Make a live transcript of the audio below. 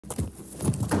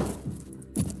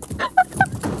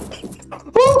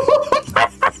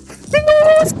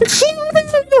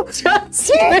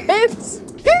Hey,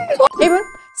 bro.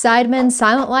 Sidemen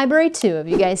Silent Library 2. Have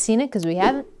you guys seen it? Because we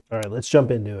haven't. All right, let's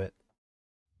jump into it.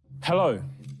 Hello,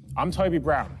 I'm Toby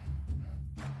Brown.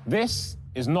 This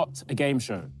is not a game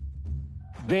show.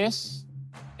 This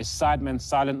is Sidemen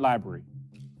Silent Library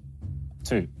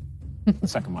 2, the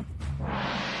second one.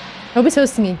 Toby's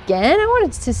hosting again? I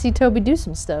wanted to see Toby do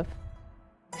some stuff.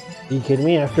 Are you kidding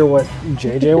me? After what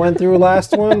JJ went through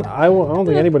last one, I don't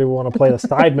think anybody would want to play the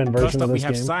Sidemen version First up, of this we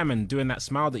have game. Simon doing that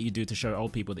smile that you do to show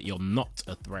old people that you're not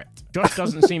a threat. Josh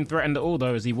doesn't seem threatened at all,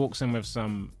 though, as he walks in with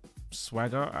some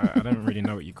swagger. I don't really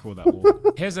know what you call that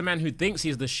walk. Here's a man who thinks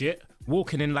he's the shit,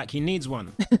 walking in like he needs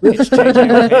one. It's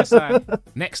JJ on KSI.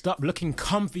 Next up, looking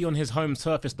comfy on his home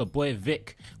turf, is the boy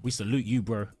Vic. We salute you,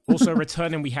 bro. Also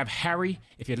returning, we have Harry.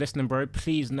 If you're listening, bro,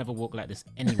 please never walk like this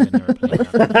anywhere near a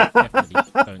playground. Definitely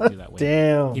don't do that way.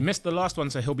 Damn. He missed the last one,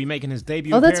 so he'll be making his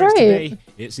debut Oh, that's appearance right. today.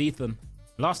 It's Ethan.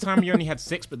 Last time we only had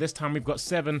 6, but this time we've got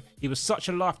 7. He was such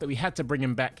a laugh that we had to bring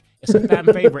him back. It's a fan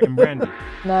favorite in Randy.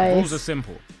 Nice. Rules are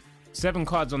simple. 7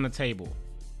 cards on the table.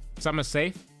 Some are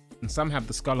safe, and some have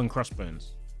the skull and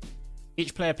crossbones.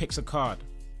 Each player picks a card.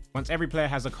 Once every player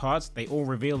has a card, they all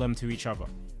reveal them to each other.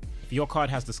 If your card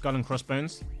has the skull and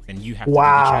crossbones, then you have to do the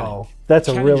challenge. That's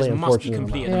a really Challenges must be unfortunate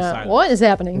completed amount. in Yeah. silence. What is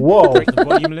happening? Whoa. Break the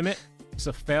volume limit, it's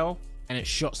a fail, and it's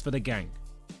shots for the gang.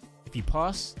 If you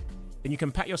pass, then you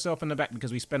can pat yourself on the back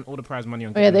because we spent all the prize money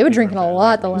on. Oh, yeah, they were drinking a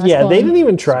lot the last Yeah, one. they didn't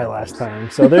even try last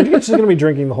time, so they're just going to be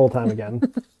drinking the whole time again.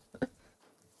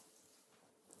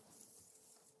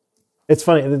 It's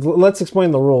funny. Let's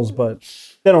explain the rules, but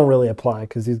they don't really apply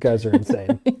because these guys are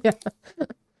insane. Yeah.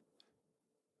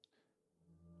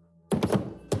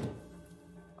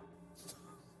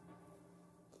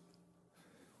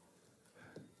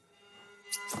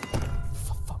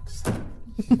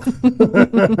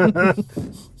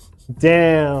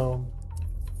 Damn.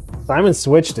 Simon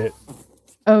switched it.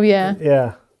 Oh, yeah.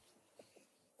 Yeah.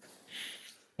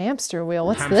 Hamster wheel.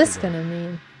 What's Hamster this wheel. gonna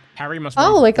mean? Harry must Oh,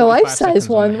 run for like a 45 life-size seconds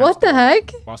on one. the What the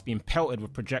hamster heck? whilst being pelted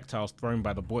with projectiles thrown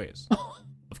by the boys.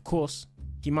 Of course,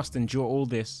 he must endure all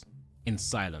this in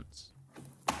silence.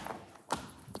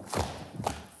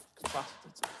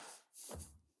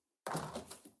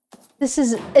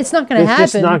 It's not gonna happen.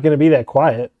 It's just not going to be that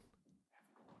quiet.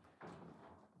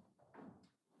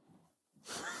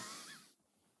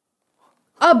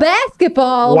 A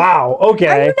basketball. Wow. Are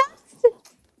Okay. you nuts?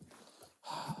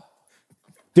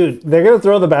 Dude, they're going to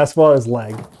throw the basketball at his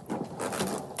leg.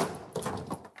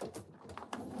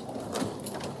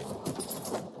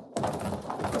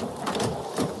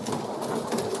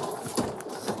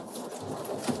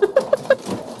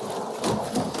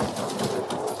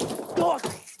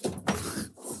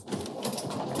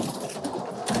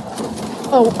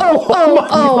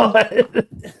 Oh.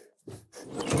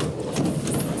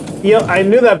 Yeah, I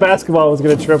knew that basketball was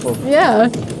going to trip him. Yeah.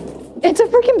 It's a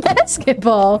freaking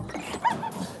basketball.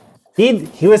 He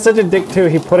was such a dick too.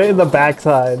 He put it in the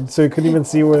backside so he couldn't even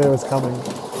see where it was coming.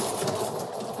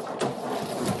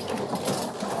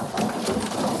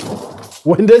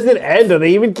 When does it end? Are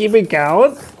they even keeping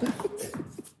count?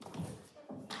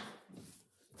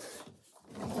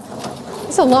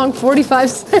 It's a long 45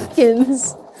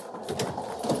 seconds.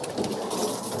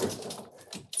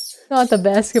 Not the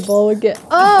basketball again.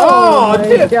 Oh, my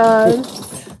dude. god.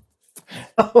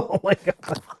 Oh my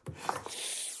god.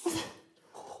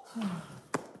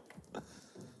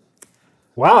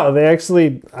 Wow, they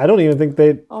actually, I don't even think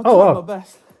they, oh wow. My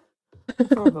best.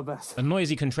 Trying my best. A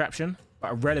noisy contraption,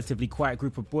 but a relatively quiet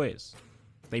group of boys.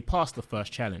 They passed the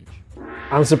first challenge.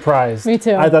 I'm surprised. Me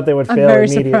too. I thought they would I'm fail very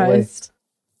immediately. surprised.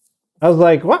 I was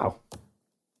like, wow.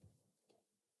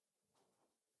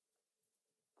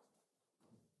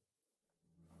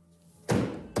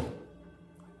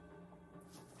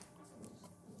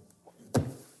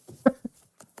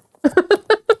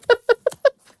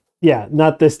 Yeah,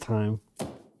 not this time.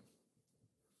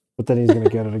 But then he's gonna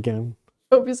get it again.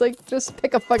 Hope he's like, just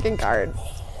pick a fucking card.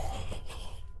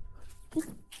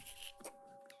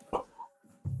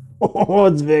 Oh,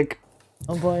 it's Vic.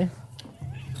 Oh boy.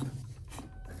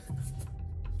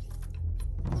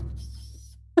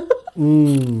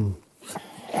 Mmm.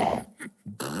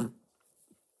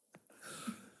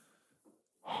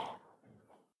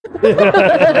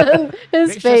 His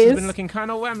Vic's chest has face. been looking kind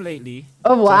of wham lately.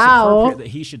 Oh, So wow. it's appropriate that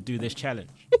he should do this challenge.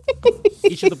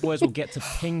 Each of the boys will get to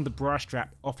ping the bra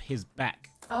strap off his back.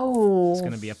 Oh. It's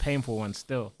going to be a painful one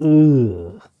still.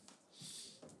 Ugh.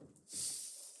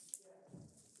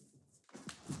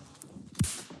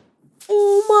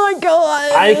 Oh my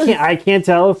god. I can't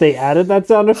tell if they added that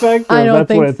sound effect or I if don't that's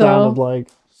think what it so. sounded like.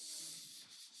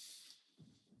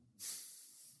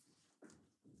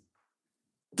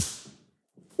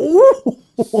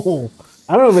 Ooh.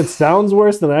 I don't know if it sounds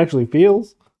worse than it actually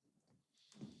feels.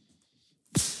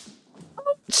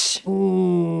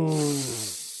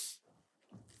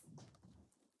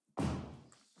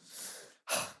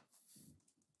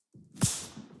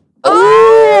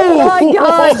 Oh my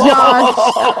god,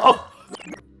 Josh!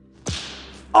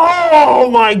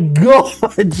 Oh my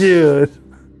god, dude!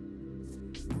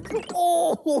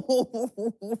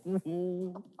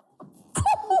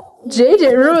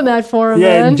 JJ ruined that for him,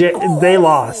 Yeah, man. they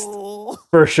lost.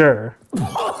 For sure.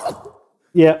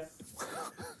 Yep.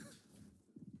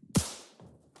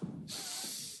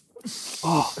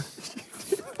 Oh.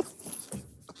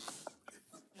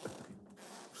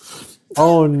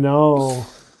 Oh no.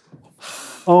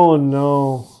 Oh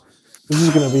no. This is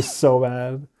gonna be so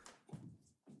bad.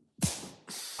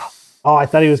 Oh, I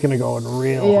thought he was gonna go in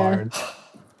real hard.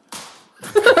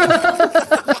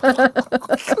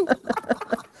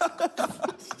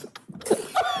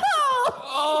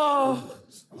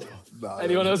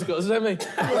 Anyone else got a semi?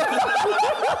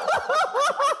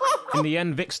 In the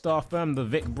end, Vic Star firmed the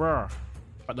Vic bra,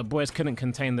 but the boys couldn't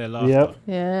contain their laughter. Yep.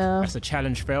 Yeah. As the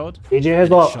challenge failed, AJ has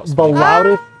the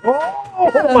loudest.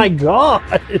 Oh my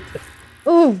god.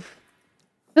 Ooh.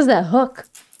 Who's that hook?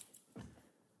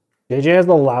 JJ has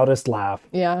the loudest laugh.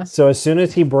 Yeah. So as soon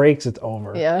as he breaks, it's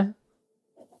over. Yeah.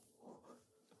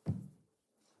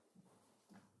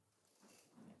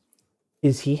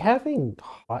 Is he having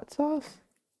hot sauce?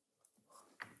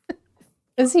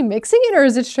 Is he mixing it or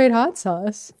is it straight hot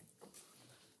sauce?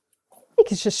 I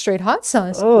think it's just straight hot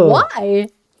sauce. Ugh. Why?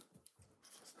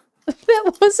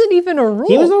 That wasn't even a rule.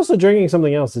 He was also drinking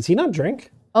something else. Does he not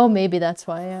drink? Oh, maybe that's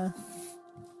why, yeah.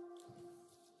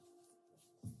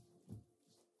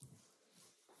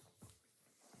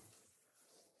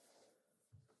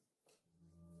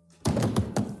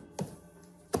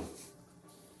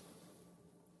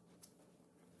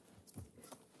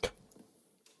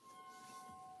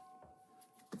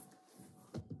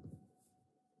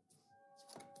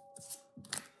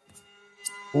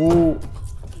 Ooh.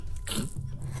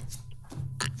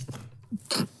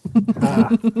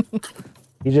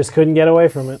 He just couldn't get away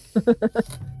from it.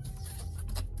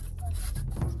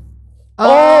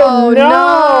 Oh, no!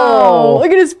 no!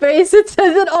 Look at his face. It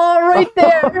says it all right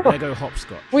there. Lego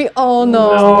hopscotch. We all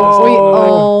know. No. We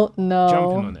all know.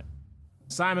 Jumping on it.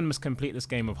 Simon must complete this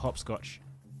game of hopscotch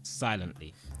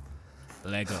silently.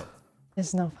 Lego.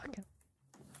 There's no fucking...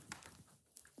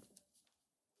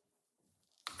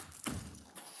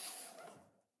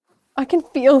 I can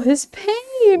feel his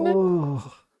pain.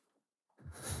 Oh.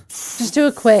 Just do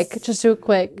it quick. Just do it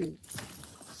quick.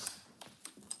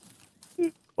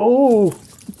 Oh.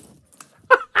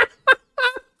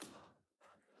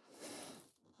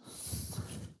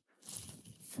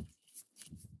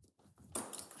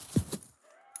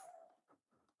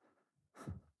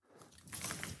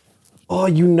 Oh,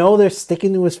 you know they're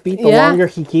sticking to his feet the Yeah. longer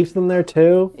he keeps them there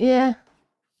too. Yeah.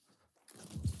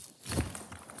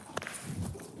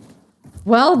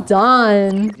 Well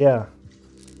done. Yeah.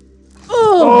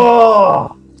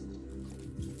 Oh, Oh.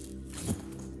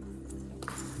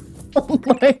 oh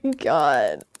my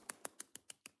god.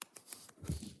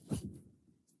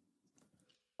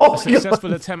 Oh, A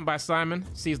successful attempt by Simon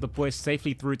sees the boys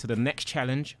safely through to the next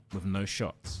challenge with no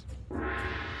shots.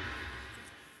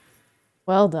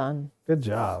 Well done. good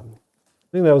job. I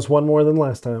think that was one more than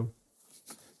last time.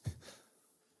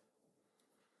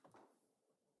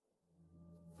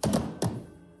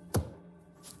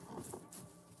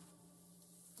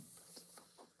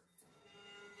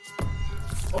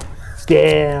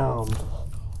 Damn.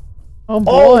 Oh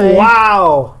boy. Oh,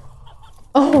 wow.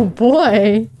 Oh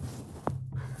boy.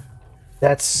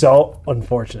 That's so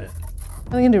unfortunate.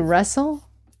 Are they gonna do wrestle?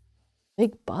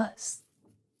 Big bust.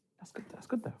 That's good. That's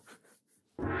good though.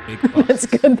 Big bust. That's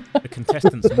good. The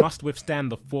contestants must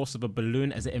withstand the force of a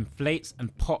balloon as it inflates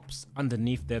and pops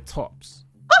underneath their tops.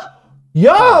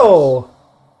 Yo!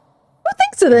 Who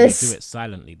thinks of They this? do it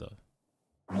silently though.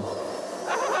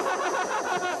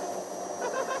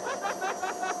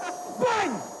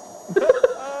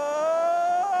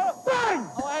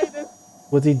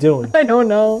 What's he doing? I don't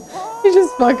know. He's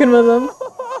just fucking with him.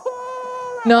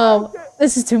 No,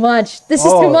 this is too much. This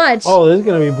is too much. Oh, this is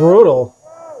gonna be brutal.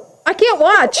 I can't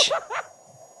watch.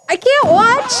 I can't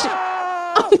watch.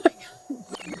 Oh my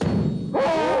god.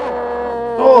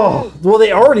 Oh, well,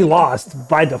 they already lost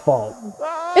by default.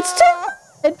 It's too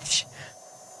much.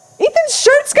 Ethan's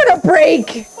shirt's gonna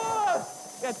break.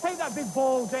 Yeah, take that big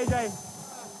ball, JJ.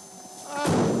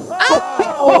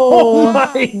 Oh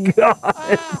my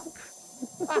god.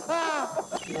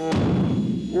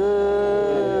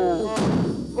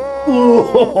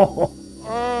 Ooh.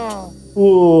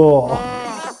 Ooh.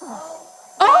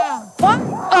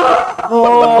 Oh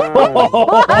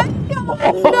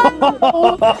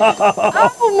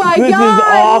my This god! is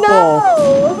awful. No!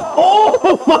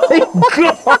 Oh my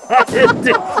god!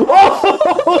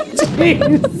 Oh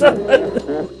Jesus!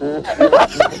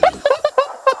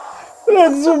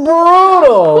 That's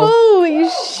brutal. Holy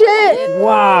shit!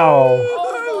 Wow.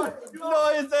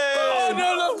 Oh,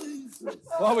 no.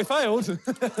 Well, we failed. Who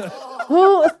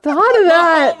thought of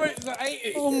that?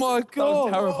 Oh my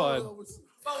god. That was terrifying.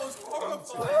 That was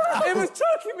horrifying. It was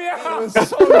choking me out. It was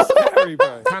so scary,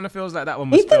 bro. Kind of feels like that one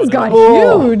was Ethan's spelled got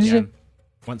out. huge. Again.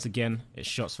 Once again, it's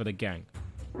shots for the gang.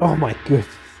 Oh my goodness.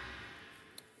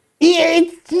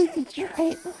 It's just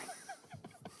right.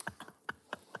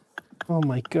 Oh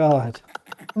my god.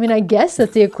 I mean, I guess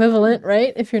that's the equivalent,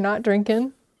 right? If you're not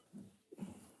drinking.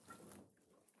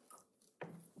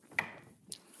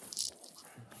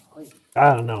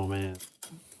 I don't know, man.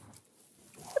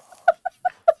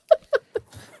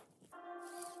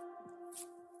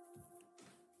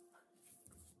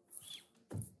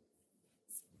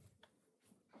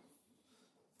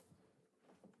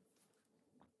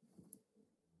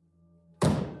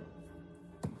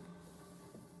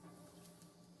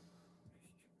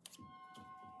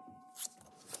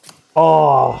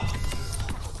 Oh.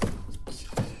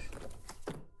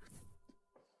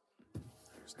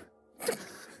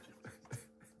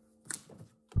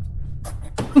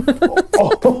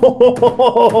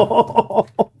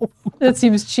 That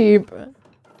seems cheap.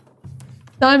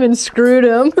 Simon screwed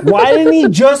him. Why didn't he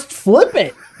just flip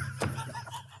it?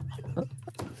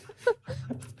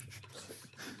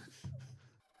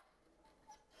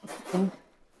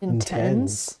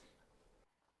 Intense.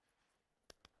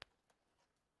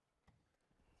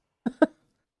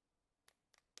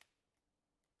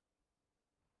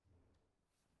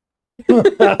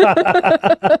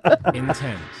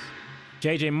 Intense.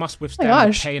 JJ must Oh withstand the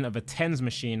gosh. pain of a tens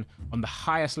machine on the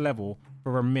highest level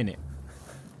for a minute.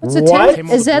 What's a What? 10? Him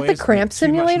or Is that the boys cramp make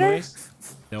too much simulator? noise,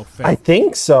 they'll fail. I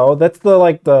think so. That's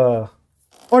the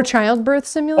Or childbirth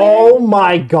simulator? Oh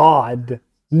my god.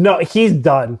 No, he's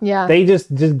done. Yeah. They just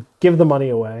give the money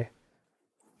away.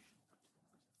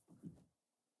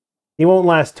 He won't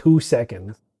last 2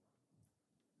 seconds.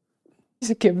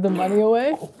 Just give the money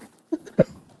away.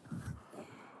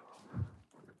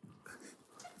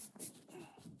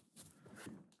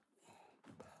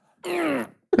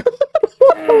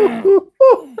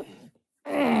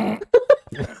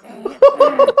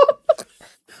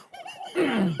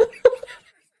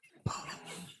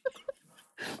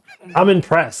 I'm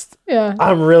impressed. Yeah.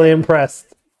 I'm really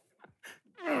impressed.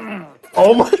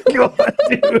 Oh my god,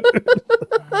 dude.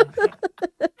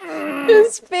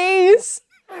 His face.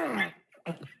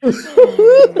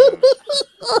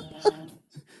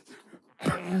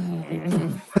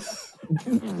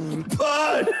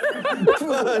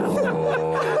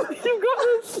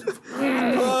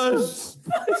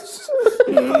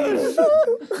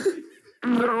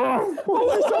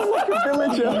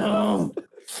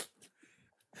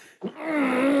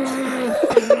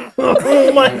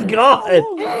 Oh my god.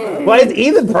 Why is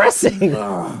Ethan pressing?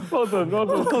 Well done.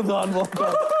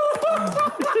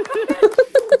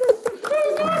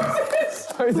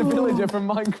 Sorry, the villager from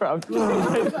Minecraft.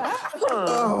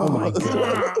 Oh my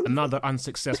god. Another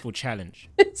unsuccessful challenge.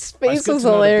 His But it's face good was to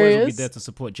know the boys will be hilarious. there to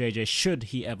support JJ should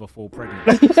he ever fall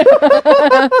pregnant.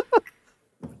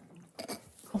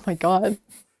 Oh my god.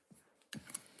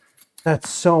 That's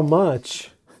so much.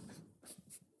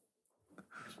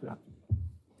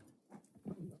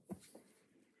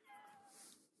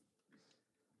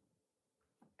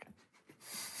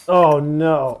 Oh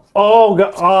no. Oh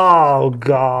god. Oh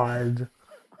god.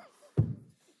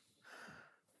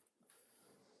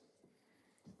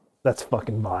 That's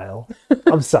fucking vile.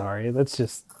 I'm sorry. That's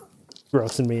just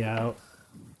grossing me out.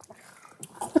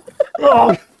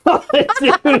 Oh god,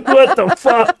 dude, what the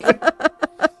fuck?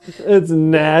 It's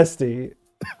nasty.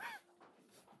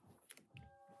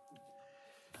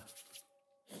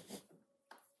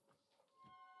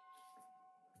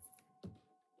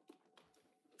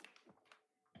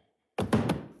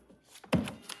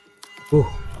 Ooh.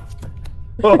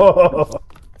 Oh.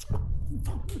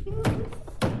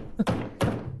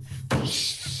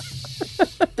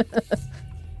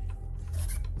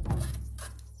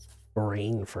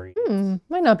 Brain freeze.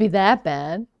 Might not be that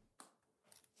bad.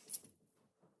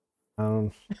 Oh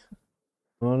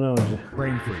no.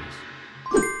 Brain freeze.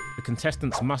 The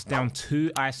contestants must down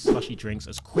 2 ice slushy drinks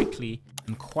as quickly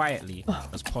and quietly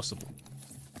as possible.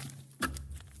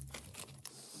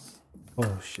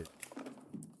 Oh shit.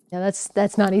 Yeah,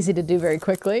 that's not easy to do very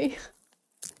quickly.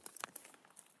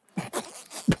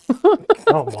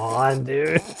 Come on,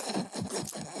 dude.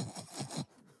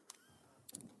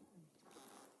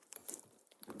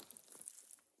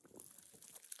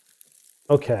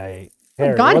 Okay.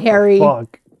 Harry, God, what Harry. the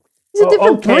fuck? He's a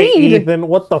different okay, breed. Ethan,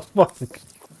 what the fuck?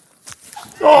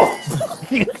 Oh!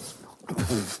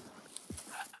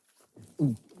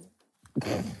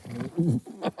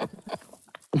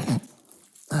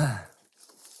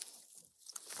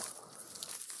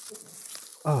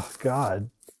 Oh, God.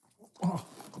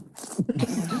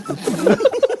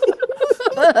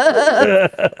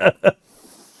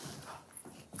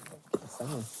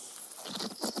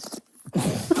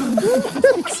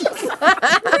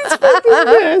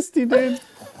 Nasty, dude.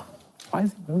 Why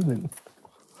is he moaning?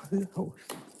 Oh, why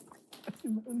is he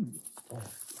moaning? Why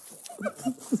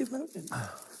is he moaning?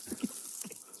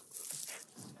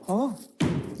 Huh?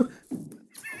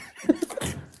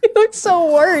 He looks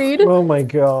so worried. Oh my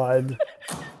god.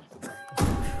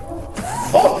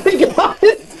 Oh my god!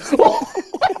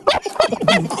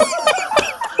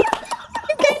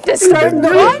 Just start Dude,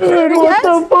 what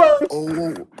the fuck? Oh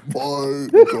my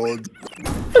god.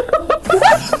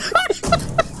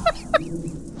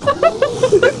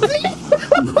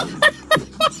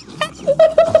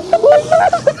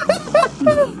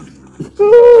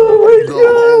 Oh my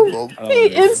god! The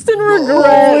instant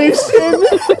regret.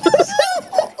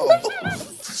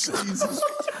 Jesus.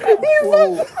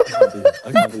 Whoa.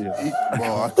 I can't do it.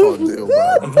 Bro, I can't deal, man.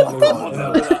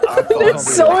 I can't It's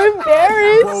so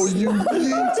embarrassed. Bro, you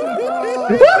need to, bro.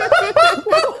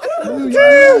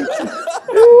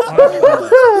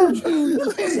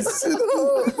 Listen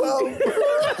up, bro.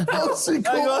 Oh, she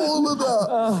got all of that.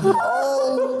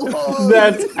 Oh, my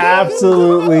That's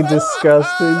absolutely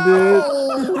disgusting, dude.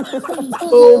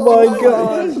 Oh my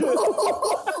god.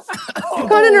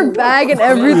 Got in her bag and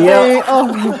everything. Yep. Oh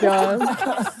my god.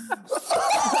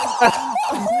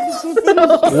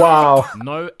 Wow.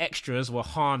 No extras were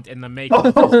harmed in the making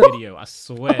of this video, I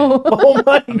swear. Oh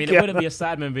my I mean, it god. wouldn't be a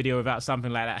Sidemen video without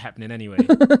something like that happening anyway.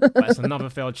 But it's another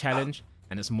failed challenge,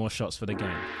 and it's more shots for the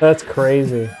game. That's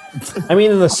crazy. I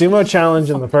mean, in the sumo challenge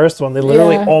in the first one, they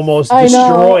literally Yeah. almost I know,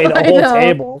 destroyed I a whole know.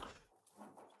 table.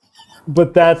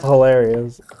 But that's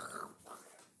hilarious.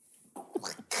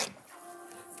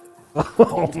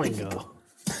 Oh my god.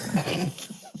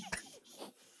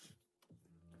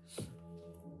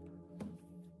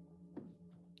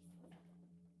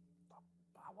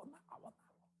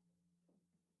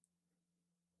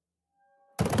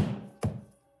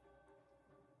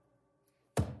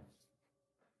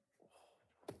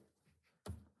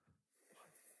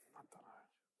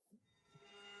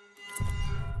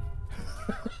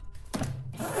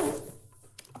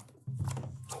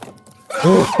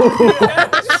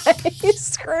 He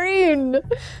screamed.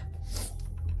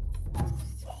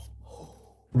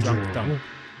 Dunk.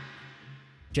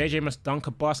 JJ must dunk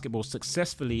a basketball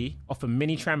successfully off a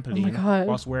mini trampoline God.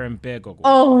 whilst wearing bear goggles.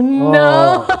 Oh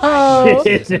no.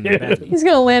 Shit, Listen, dude. badly. He's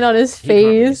gonna land on his He can't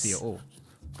really see face. it all.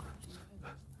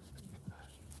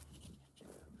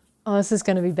 Oh, this is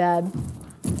gonna be bad.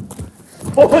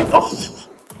 Oh my god.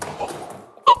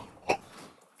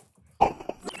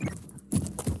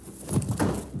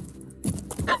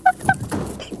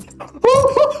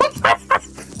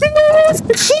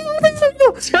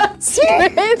 Just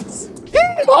Vince.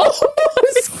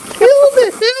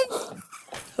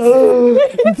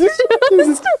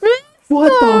 What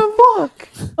the fuck?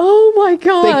 Oh my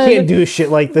god. They can't do shit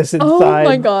like this inside. Oh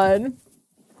my god.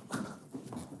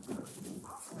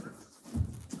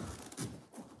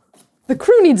 The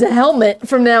crew needs a helmet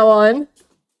from now on.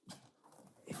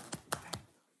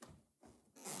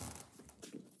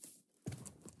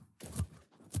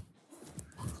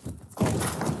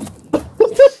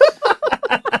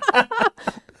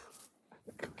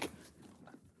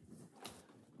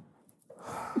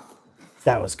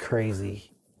 That was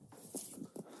crazy.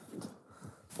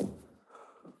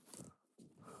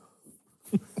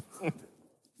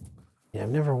 Yeah, I've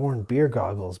never worn beer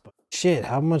goggles, but shit,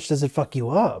 how much does it fuck you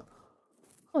up?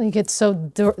 Oh, you get so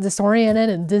disoriented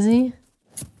and dizzy.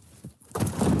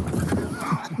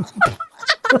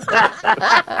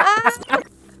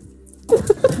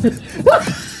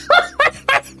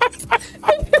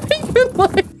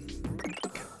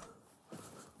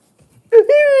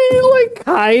 Like,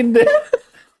 kind of.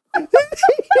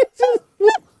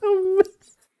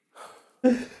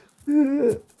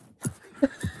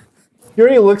 He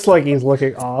already looks like he's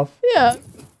looking off. Yeah.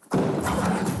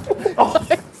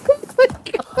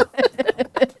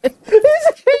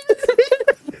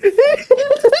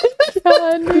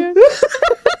 God, dude.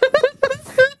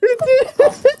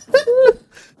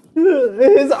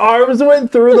 His arms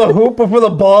went through the hoop before the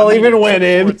ball even went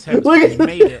in. Attempt, Look he at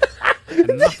made it.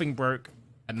 nothing broke,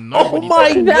 and nobody.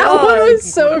 my died. That God. one You was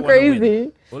can call so that one a win.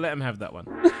 crazy. We'll let him have that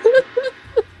one.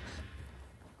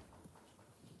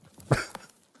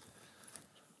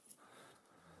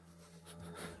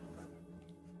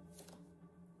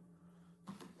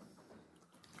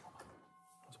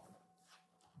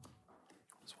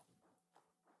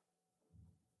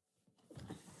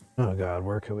 Oh God,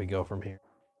 where could we go from here?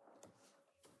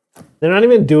 They're not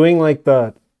even doing like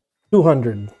the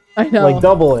 200. I know. Like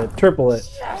double it, triple it.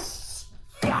 Yes.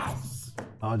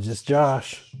 Oh, just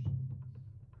Josh.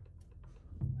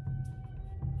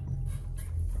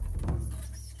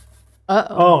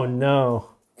 Uh-oh. Oh no.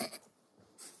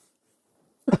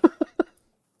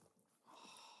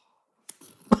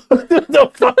 What the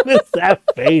fuck is that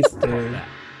face, dude?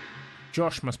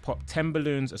 Josh must pop 10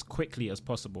 balloons as quickly as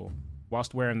possible,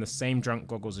 whilst wearing the same drunk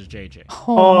goggles as JJ.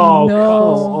 Oh, no.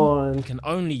 come on. He can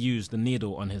only use the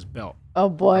needle on his belt. Oh I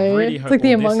boy. really It's hope like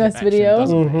the all this Among hip Us action video.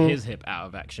 doesn't put his hip out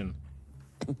of action.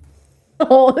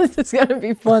 Oh, this is gonna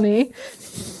be funny.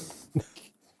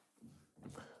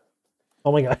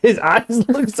 Oh my God, his eyes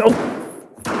look so.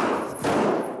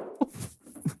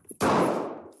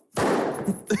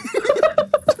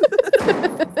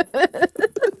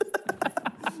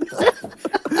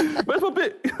 Where's my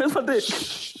bit? Where's my dick?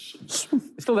 It's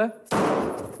still there.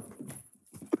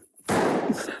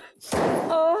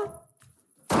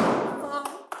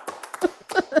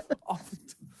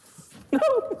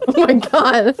 Oh my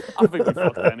god. I think we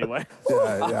fucked it anyway.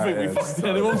 Yeah, I think we fucked it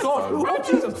anyway. Oh,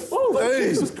 Jesus. Oh, Hey.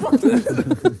 Jesus Christ.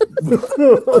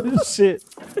 Oh shit.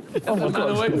 Oh my God,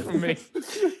 away from me.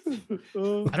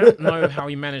 I don't know how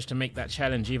he managed to make that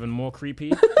challenge even more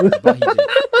creepy, but he did.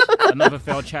 Another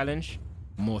failed challenge,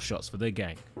 more shots for the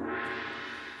gang.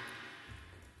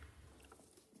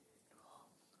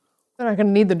 They're not gonna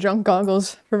need the drunk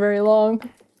goggles for very long.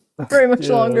 Very much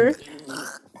longer.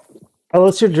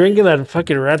 Unless you're drinking that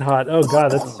fucking Red Hot. Oh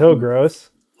God, that's so gross.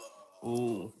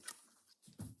 Ooh.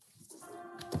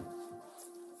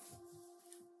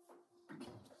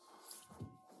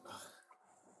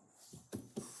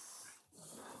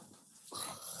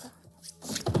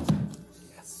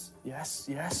 Yes,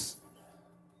 yes.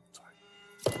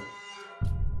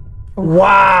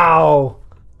 Wow.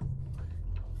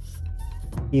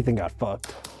 Ethan got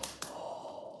fucked.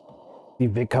 See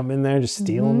Vic come in there just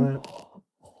stealing that.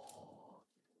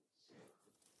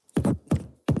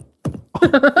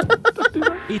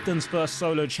 Ethan's first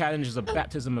solo challenge is a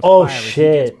baptism of Oh, fire as he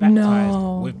shit. gets baptized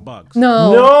No. with bugs.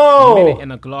 No. He made it No.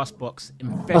 in a glass box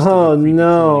infested Oh with creepy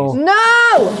no.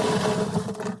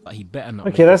 crawlies, No! but he better not.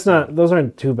 Okay, make that's it not. Those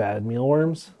aren't too bad.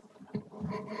 Mealworms.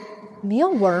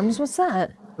 Mealworms? What's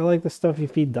that? I like the stuff you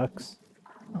feed ducks.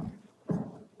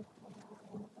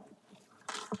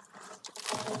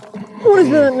 What is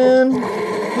that, man?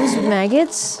 Those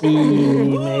maggots?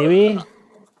 Maybe.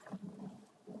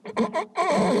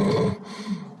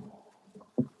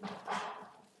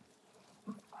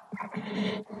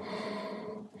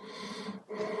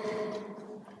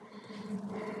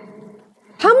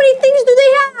 How many things do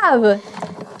they have?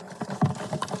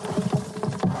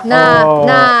 Nah, Oh.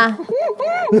 nah.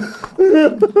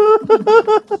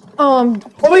 Oh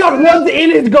my God! One's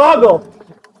in his goggle.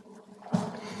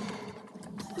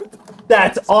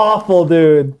 That's awful,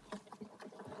 dude.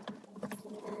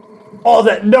 Oh,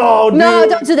 that no, dude. No,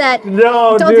 don't do that.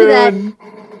 No, Don't dude. do that.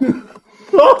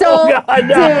 Oh Don't God,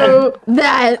 no. do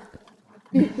that.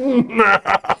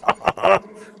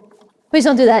 Please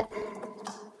don't do that.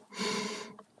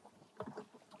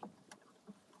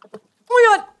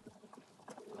 Oh my God.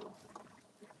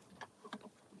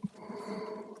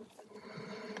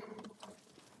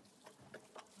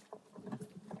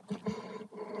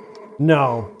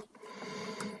 No.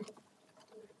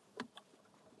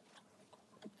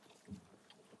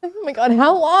 Oh my God,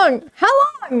 how long? How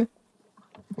long?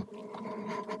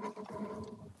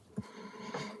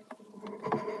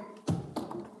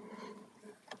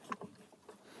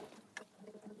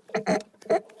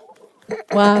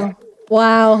 Wow.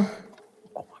 Wow.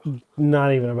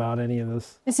 Not even about any of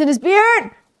this. It's in his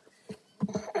beard.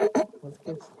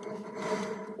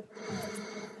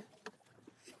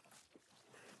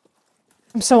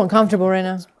 I'm so uncomfortable right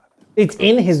now. It's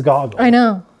in his goggle. I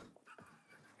know.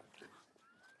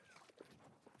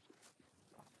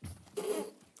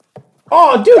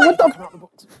 Oh, dude, what the?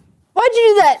 Why'd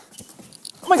you do that?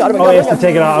 Oh my God. Oh my Oh, God. he has to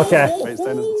take it off. Okay. Wait,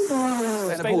 stay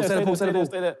there.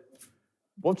 Stay there.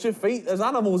 Watch your feet. There's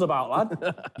animals about,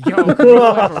 lad. Yo, can we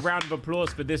have a round of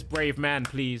applause for this brave man,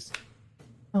 please?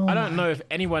 Oh I don't know if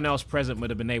anyone else present would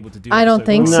have been able to do I that. don't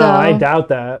think No, so. I doubt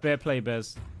that. Fair play,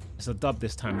 Bez. It's a dub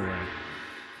this time around.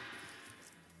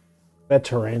 That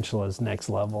tarantula's next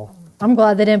level. I'm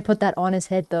glad they didn't put that on his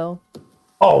head though.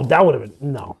 Oh, that would have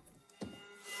been no.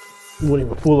 You wouldn't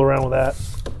even fool around with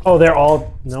that. Oh, they're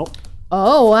all nope.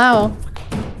 Oh wow.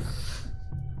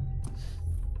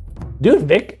 Dude,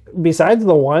 Vic, besides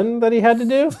the one that he had to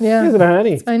do, Yeah. he hasn't had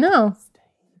any. I know.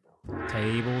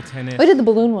 Table tennis. We did the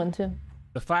balloon one too.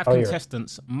 The 5 Oh, you're-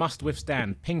 contestants must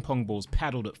withstand ping pong balls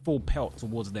paddled at full pelt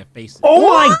towards their faces. Oh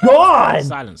my god!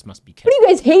 Silence must be kept. What do you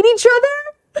guys hate each other?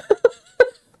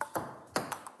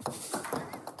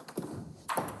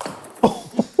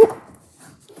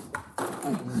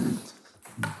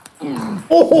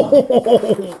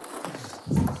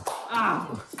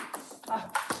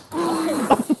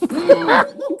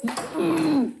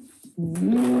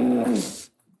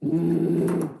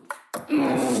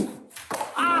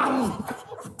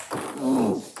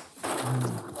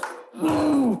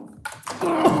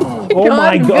 Oh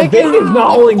my god, Vic is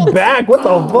not holding back. What the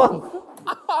fuck?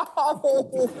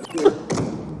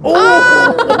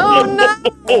 Oh no!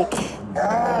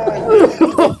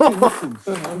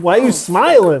 Why are you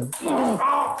smiling?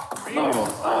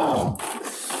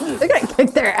 They're gonna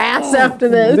kick their ass after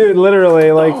this. Dude,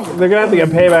 literally, like, they're gonna have to get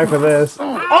payback for this.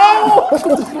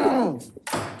 Oh!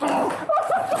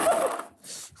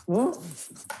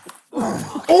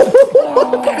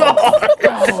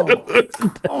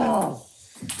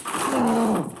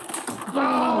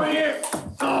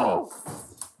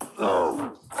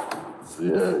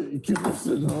 Yeah, you keep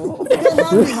listening.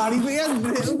 How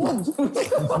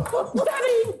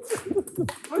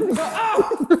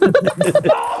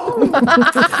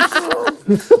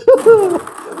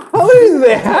many do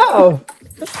they have?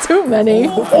 Too many.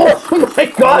 Oh my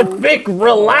god, Vic,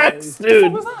 relax,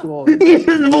 dude. He just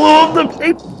blew up the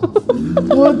paper.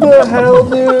 What the hell,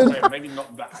 dude? Maybe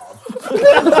not that hard.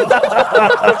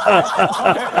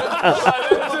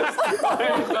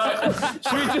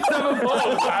 Should we just have a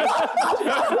ball, man?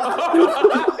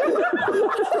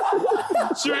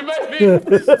 Should we maybe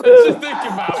let's just think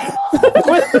about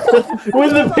it? When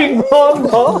the ping pong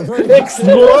ball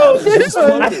explodes.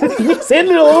 He's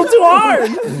hitting it a little too hard.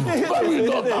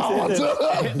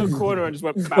 Hit the corner and just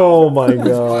went back. Oh my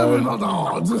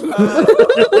god.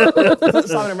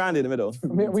 Simon and Randy in the middle. I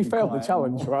mean, we failed the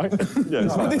challenge, right? Yeah,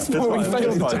 it's fine. This It's point, we fine. failed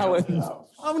It's the fine. challenge.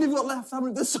 How many have we got left?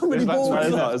 There's so many There's balls. like 20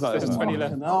 It's not, left. it's not, it's There's not. 20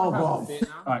 left. Oh, bro.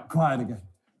 Alright, quiet again.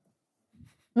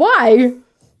 Why?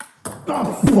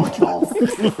 Fuck off.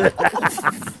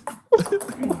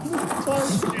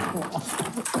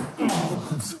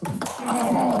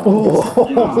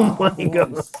 Oh my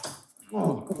god.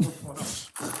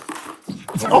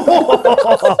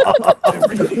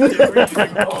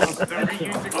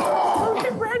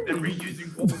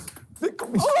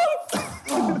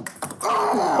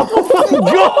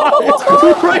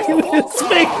 God! Right in his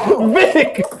face!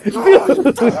 Vic!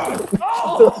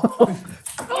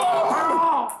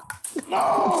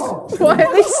 Why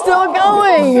are they still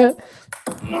going?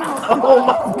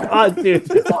 Oh my god, dude.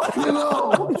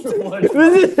 This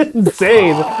is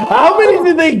insane. How many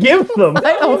did they give them? I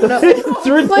don't know. It's Like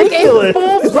a ridiculous.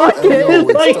 full bucket.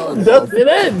 It's like, does it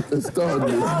end? It's done.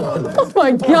 It's done. Oh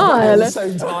my god.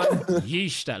 Same time.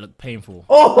 Yeesh, that looked painful.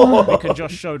 Oh, Vic and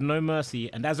Josh showed no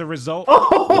mercy, and as a result,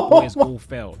 the boys all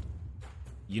failed.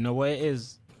 You know what it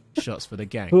is? Shots for the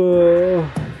gang.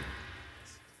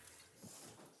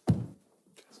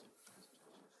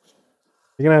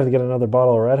 You're gonna have to get another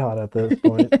bottle of Red Hot at this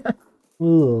point.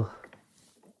 Ugh.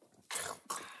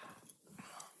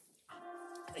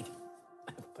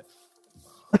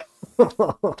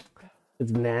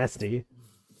 It's nasty.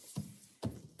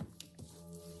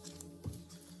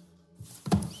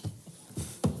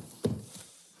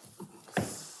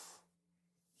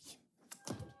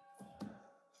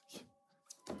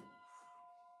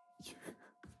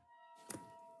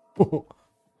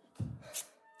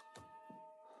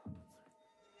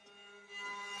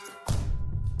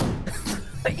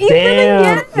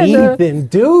 Damn, again. Ethan,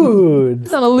 dude.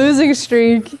 It's on a losing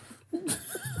streak.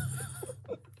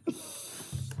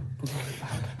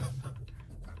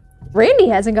 Randy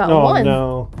hasn't got Oh one.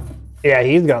 no. Yeah,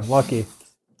 he's got lucky.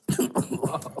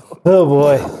 Oh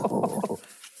boy.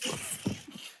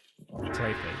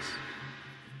 Clayface.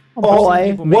 Oh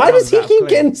boy. People make Why does he mugs out of keep clay.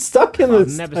 getting stuck in I've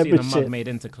this never type seen a of mug shit? made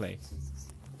into clay.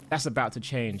 That's about to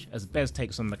change as Bez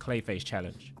takes on the Clayface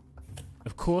challenge.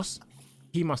 Of course,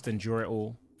 he must endure it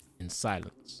all in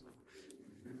silence.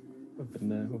 We've been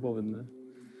there. We've all been there.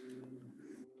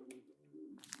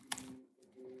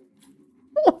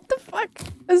 What the fuck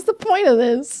is the point of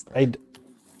this? I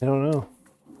don't know.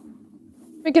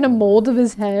 Making a mold of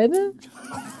his head?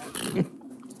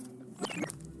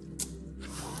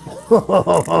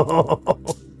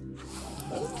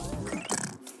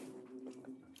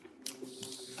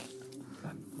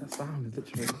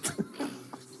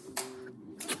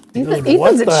 Dude,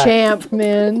 Ethan's a the- champ,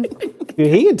 man. Dude,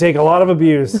 he can take a lot of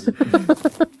abuse.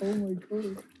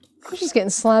 He's just getting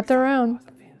slapped around.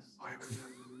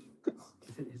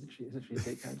 Isn't she a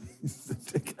dickhead? He's a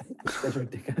dickhead. There's a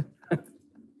dickhead.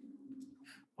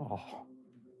 Oh,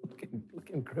 look at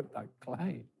him grip that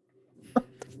clay.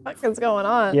 What is going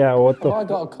on? Yeah, what Have I the?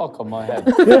 got a cock on my head?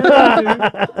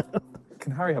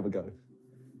 Can Harry have a go? Can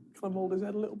I mould his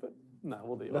head a little bit? No,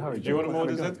 we'll do it. Harry, Do you want to mold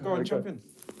his head? Go on, jump in.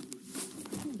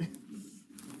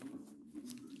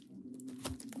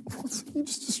 What? You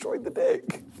just destroyed the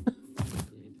dick.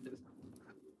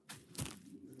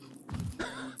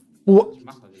 What?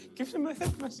 Give him a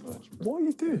head massage. What are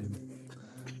you doing?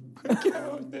 Get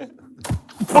out of there.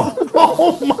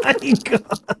 Oh my god!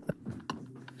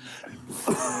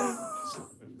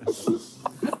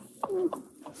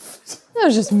 That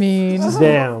was just mean.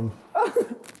 Damn.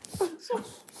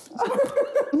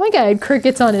 My guy had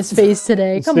crickets on his face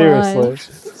today. Come Seriously.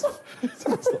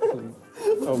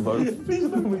 Oh, no. Please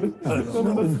don't.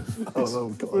 Oh,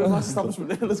 God. We're in my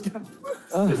establishment here. Let's go.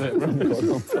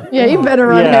 on. Yeah, you better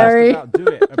run, Yeah. Harry. Do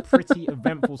it. A pretty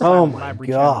eventful Oh silent my library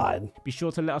god. challenge. Be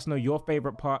sure to let us know your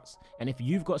favorite parts, and if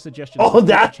you've got suggestions, Oh, for future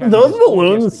that challenges those or guests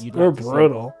balloons that you'd were like to see,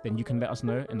 brutal. then you can let us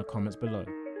know in the comments below.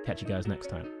 Catch you guys next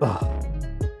time.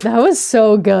 That was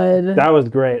so good. That was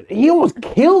great. He almost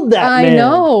killed that I man.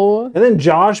 know. And then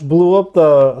Josh blew up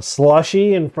the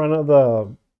slushy in front of the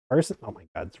person. Oh my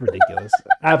god, it's ridiculous.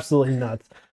 Absolutely nuts.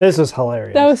 This was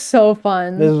hilarious. That was so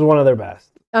fun. This was one of their best.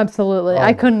 Absolutely. Oh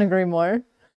I my- couldn't agree more.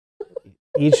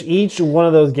 Each one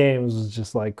of those games was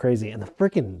just like crazy. And the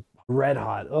freaking red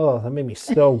hot. Oh, that made me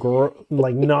so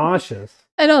like nauseous.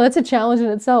 I know, that's a challenge in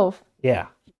itself. Yeah.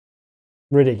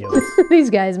 Ridiculous. These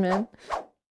guys, man.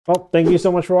 Well, thank you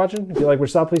so much for watching. If you like what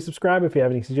you saw, please subscribe. If you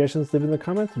have any suggestions, leave it in the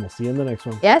comments, and we'll see you in the next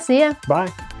one. Yeah, see ya.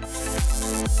 Bye.